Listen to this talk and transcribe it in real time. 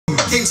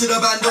Came to the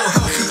band all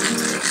healthy.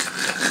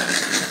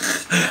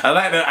 I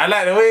like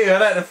the way, I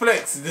like the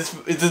flex.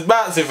 It's just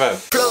bouncy, fam.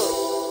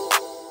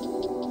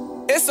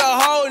 It's a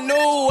whole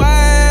new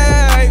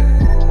way.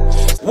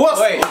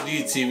 What's up,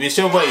 YouTube? It's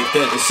your boy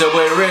Denz. It's your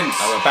boy Renz.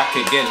 And we're back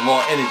again.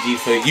 More energy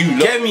for you.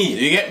 Get me.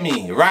 You get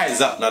me?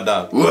 Rise up now,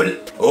 dog.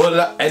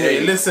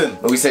 Anyway, listen.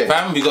 What we say?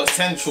 Fam, we got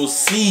Central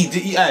C.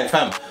 Hey,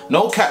 fam,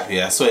 no cap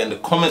here. I saw it in the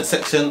comment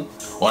section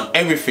on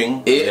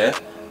everything. Yeah.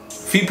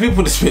 Few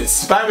people just been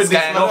spamming this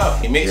man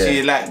up. Make sure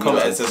you like,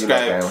 comment, and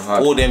subscribe.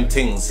 All them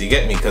things. You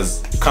get me?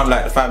 Because come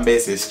like the fan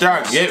base is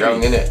strong. You get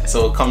me? Innit?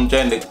 So come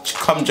join the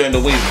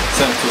wave.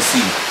 Central C.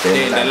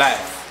 Day in the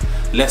life.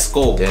 Let's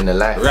go. Day in the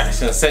life.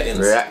 Reaction settings.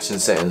 Reaction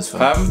settings,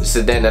 fam. It's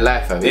a day in the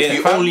life, fam. If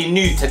you only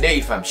knew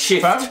today, fam.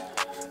 Shift.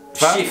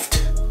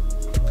 Shift.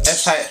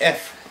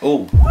 SIF.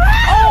 Oh.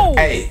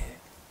 Hey.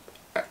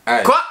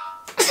 Hey. What?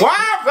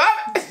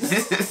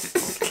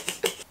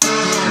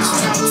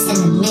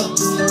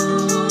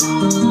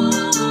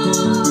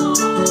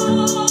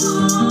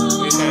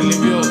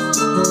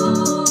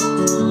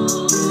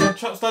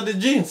 Trap started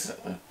jeans.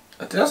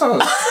 That's what I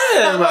was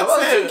saying, man.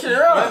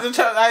 Where's the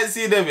trap? I ain't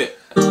seen them yet.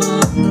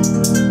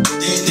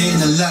 Day in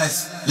the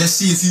life, let's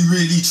see if you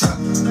really trap.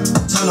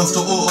 Turn off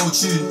the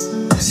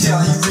auto-tune, let's hear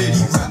how you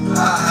really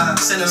rap.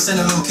 Send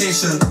a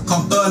location,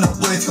 come burn up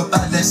boy if you're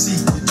bad, let's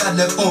see. Your dad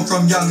left home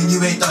from young and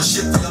you ain't done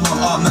shit for your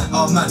mum.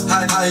 Oh man,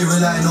 how you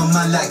relying on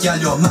man like gal,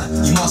 you're man.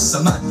 You must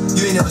a man.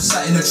 You ain't never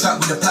sat in a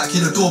trap with a pack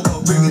in the doorbell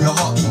ringing your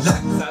heartbeat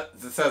like.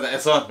 Sounds like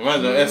S1,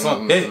 reminds me of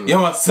S1. Hey, you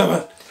must a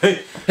man.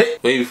 Hey,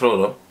 wavy flow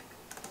though.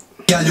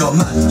 Yeah, you're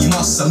man, you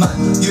must a man.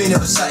 You ain't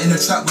never sat in a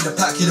trap with a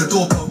pack in the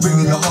doorbell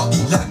ringing your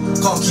heartbeat like.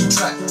 Can't keep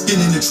track, been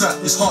in the trap,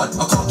 it's hard,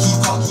 I can't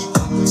keep up.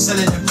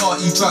 Selling them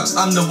party drugs,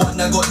 I'm the one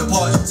that got the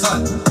party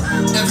done.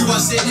 Everyone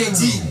say they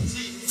deep,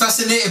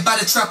 fascinated by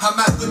the trap, I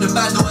might put the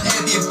band on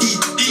Airbnb.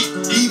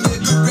 Leave me a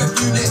good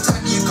review next time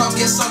you come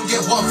get some,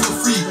 get one for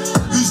free.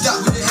 Who's that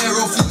with the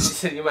hero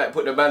feet? You might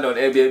put the band on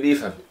Airbnb,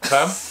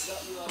 fam.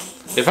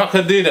 If I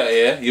could do that,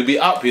 yeah, you'll be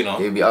up, you know.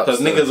 You'll be up.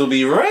 Because niggas will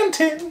be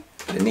renting.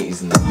 The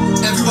nitties in there.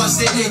 Everyone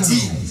say they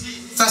deep,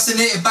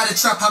 fascinated by the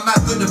trap, I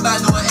might put the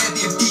band on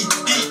Airbnb.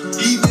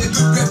 Leave me a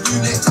good review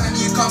next time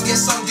you come get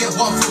some, get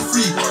one for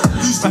free.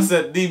 I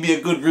said, leave me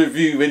a good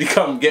review when you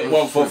come get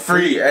one for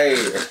free. Hey.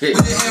 With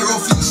the hero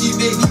feet, she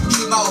made me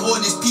beat my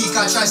horn is peak.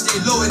 I try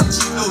stay low and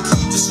cheap, low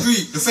key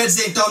discreet. The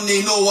feds ain't dumb, they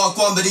know what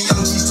gone, but the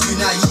young she's too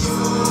naive.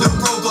 Little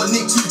bro got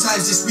nicked 2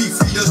 times this week,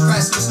 3 those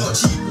priceless, not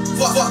cheap.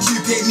 Fuck you,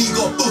 pay me,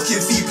 got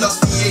booking fee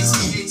plus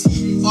VAT.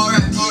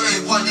 R.I.P.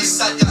 A1 is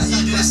sad that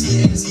he didn't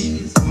see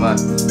 18. Man.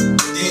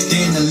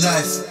 Day in the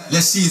life,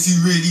 let's see if you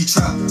really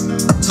trap.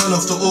 Turn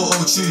off the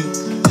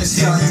auto-tune, let's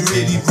hear how you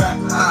really rap.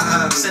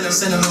 Send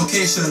a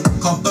location,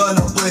 come burn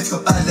up boy if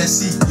you're bad, let's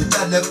see. Your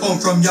dad left home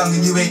from young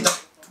and you ain't done.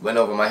 Went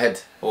over my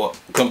head. What?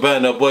 Come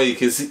burn up boy, you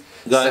can see.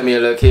 Send me a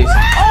location.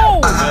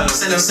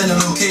 Send a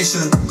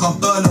location, come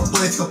burn up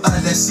boy if you're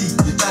bad, let's see.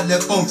 Your dad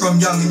left home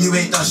from young and you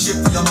ain't done shit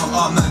for your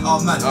mum.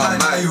 Oh man.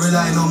 How you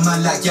relying on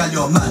man like gal,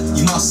 you're man.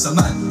 You must a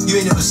man. You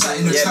ain't never sat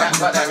in the trap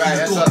with a back in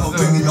the doorbell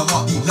ringing your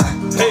heartbeat like.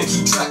 Can't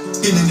keep track,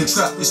 been in the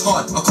trap, it's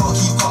hard, I can't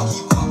keep up.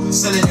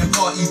 Selling them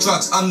party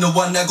drugs, I'm the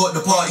one that got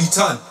the party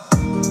done.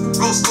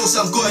 Roast,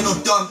 I'm going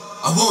on dumb,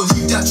 I won't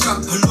leave that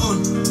trap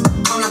alone.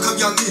 I'm like I'm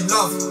young in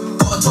love.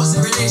 Got a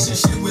toxic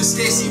relationship with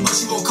Stacey, but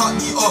she won't cut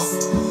me off.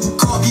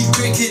 Can't be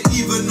drinking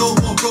even no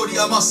more, Brody,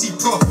 I must see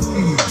prof.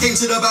 Came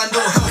to the band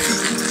all healthy.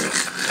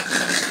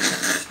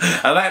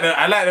 I like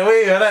the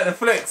way, I like the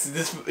flex.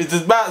 It's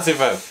just bouncy,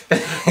 fam.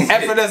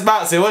 Effortless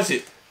bouncy, watch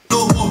it.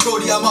 No more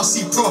Brody, I must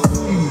see prof.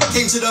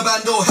 Came to the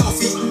band all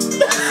healthy,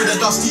 with a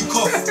dusty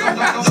cough.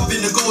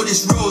 Loving the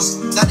goldish rose,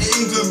 like the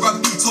England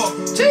rugby top.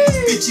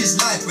 Bitches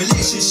life,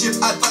 relationship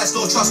advice,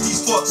 don't trust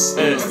these spots.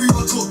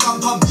 Everyone talk gun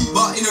pumpy,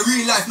 but in a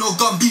real life, no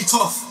gun beat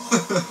off.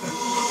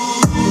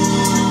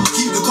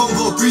 Keep the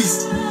convo brief,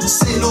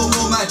 say no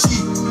more my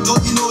G. Don't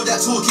you know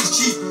that talk is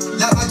cheap?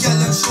 Like my gal,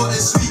 I'm short and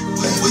sweet.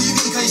 What you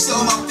mean, can you sit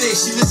on my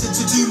face? She listened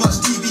to too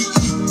much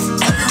DBE.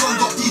 Everyone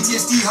got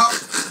PTSD, how?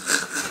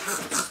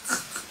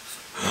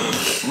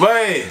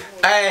 Boy,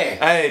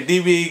 hey,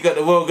 DB got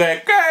the world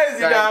going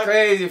crazy now.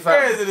 Crazy, fam.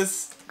 Crazy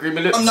this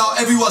screaming lips. Now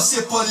everyone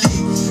sip on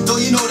lean.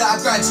 Don't you know that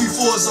I grind 2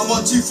 4s? I'm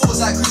on 2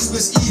 4s like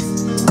Christmas Eve.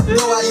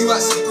 Know how you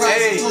act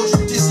surprised. I told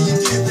you this and you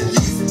didn't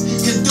believe.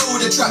 Can do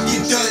with the trap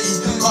being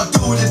dirty, can't do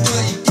with the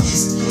dirty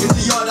beast. If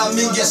the yard I'm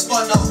in gets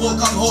spun up,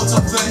 won't come hold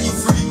up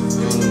 33.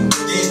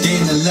 Day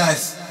in the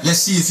life,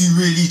 let's see if you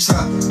really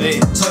trap.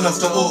 Turn off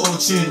the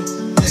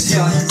auto-tune. Let's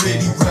hear how you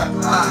really rap.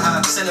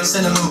 Send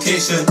a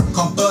location,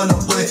 come burn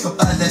up boy if you're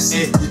bad, let's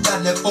see. Your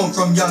dad left home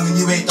from young and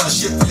you ain't done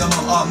shit for your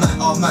mum.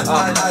 Oh man.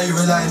 How you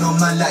relying on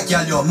man like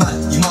gal, you're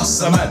man. You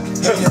must a man.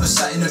 You ain't never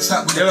sat in the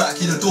trap with the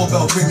back in the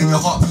doorbell ringing your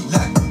heartbeat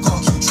like.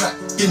 Can't keep track,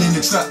 been in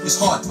the trap, it's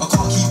hard, I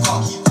can't keep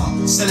up.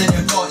 Selling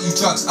them party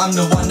drugs, I'm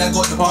the one that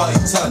got the party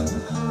done.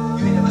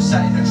 You ain't never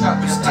sat in the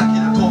trap with the back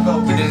in the doorbell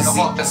ringing your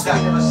heartbeat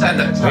like.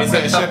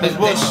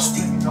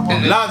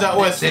 Lounge at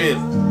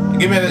Westfield.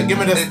 Give me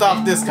the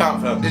staff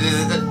discount, fam.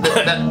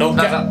 Don't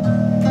cap.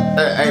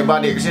 Hey,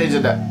 buddy, exchange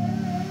of that.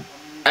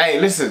 Hey,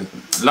 listen.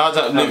 Large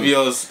up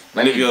Nivio's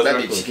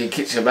record. Chicken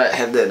kitchen back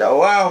head there. Oh,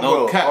 wow,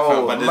 bro. No cap,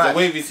 fam, but there's a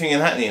wavy thing in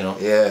Hackney, you know.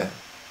 Yeah.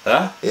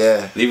 Huh?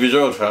 Yeah. Leave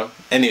your road, fam.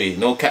 Anyway,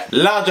 no cap.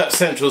 Large up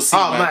Central C,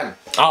 man.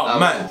 Oh,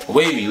 man.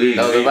 Wavy.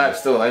 That was a vibe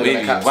still.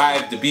 Wavy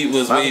vibe. The beat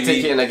was wavy.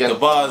 Take it in again. The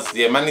bars,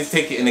 yeah, man needs to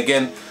take it in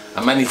again.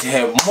 And man needs to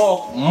hear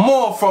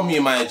more from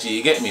you, my G.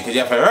 You get me? Because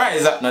you have to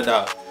rise up, no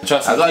doubt.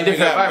 Trust me. I got a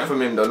different vibe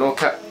from him, though. No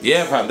cap.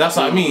 Yeah, fam. That's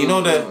what I mean. You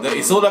know,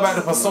 it's all about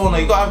the persona.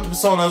 You gotta have the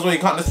persona as well. You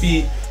can't just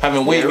be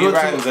having wavy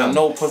rhymes and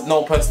no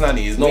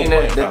personality. There's no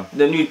point, fam.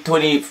 The new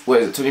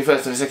 21st,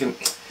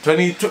 22nd.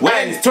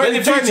 2020. It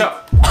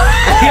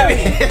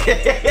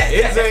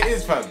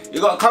is, fam.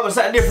 You gotta come with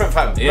something different,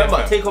 fam. Yeah, remember,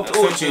 fam. take off the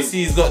auto-tune.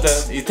 He's got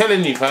the. He's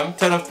telling you, fam.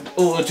 Turn off the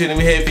auto-tune and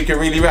we hear if you can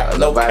really rap.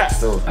 No cap.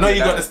 I know you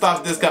got the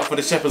stuff discount for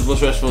the Shepherd's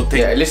Bush Rushfield thing.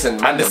 Yeah, listen.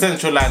 And the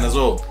Central line as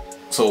well.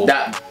 So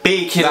that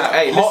bacon,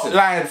 hey, hot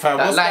line, fam.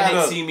 That line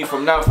ain't seen me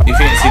from now. If you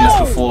ain't seen us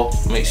before,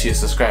 make sure you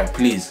subscribe,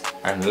 please,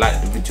 and like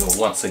the video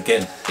once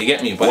again. You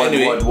get me? But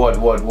anyway, word.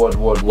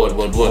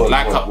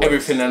 Like up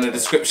everything in the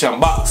description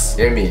box.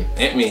 Hear me?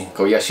 Get me?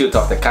 Go, yeah, shoot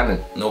off the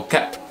cannon. No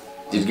cap.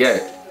 Did you get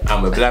it?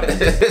 I'm a blabbing.